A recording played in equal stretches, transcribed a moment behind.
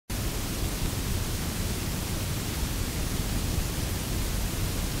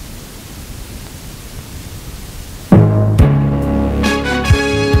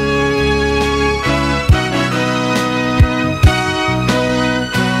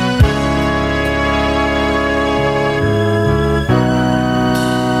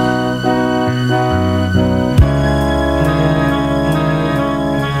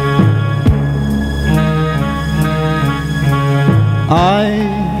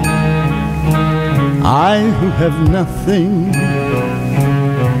I who have nothing,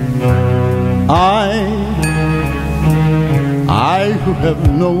 I who have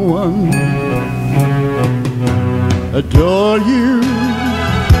no one, adore you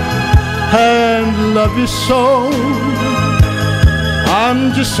and love you so.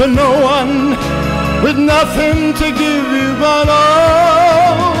 I'm just a no one with nothing to give you but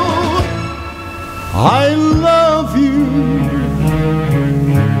all. I love you.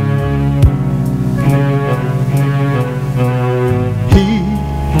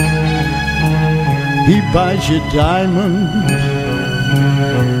 He buys you diamonds,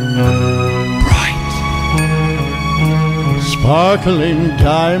 bright, sparkling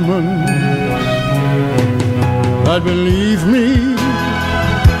diamonds. But believe me,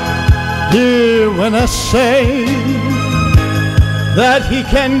 hear when I say that he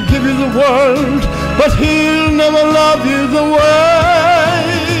can give you the world, but he'll never love you the way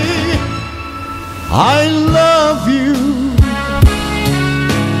I love you.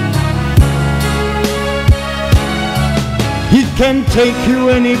 He can take you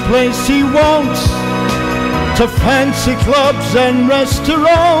any place he wants, to fancy clubs and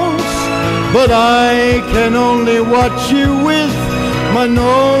restaurants, but I can only watch you with my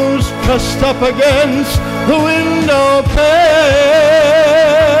nose pressed up against the window pane.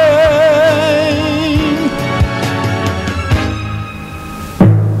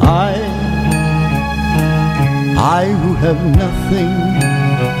 I who have nothing,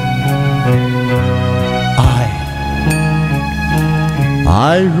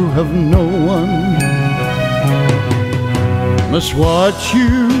 I who have no one, must watch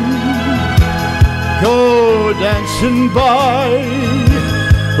you go dancing by,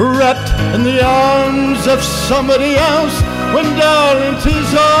 wrapped in the arms of somebody else, when darling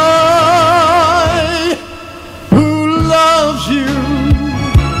 'tis I who loves you.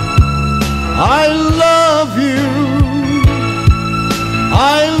 I love you,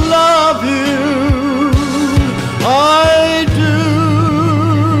 I love you, I do.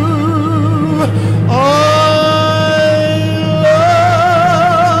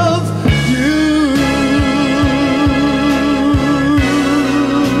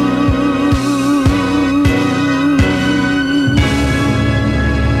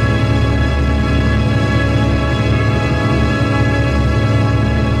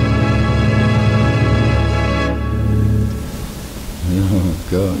 Oh,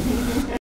 God.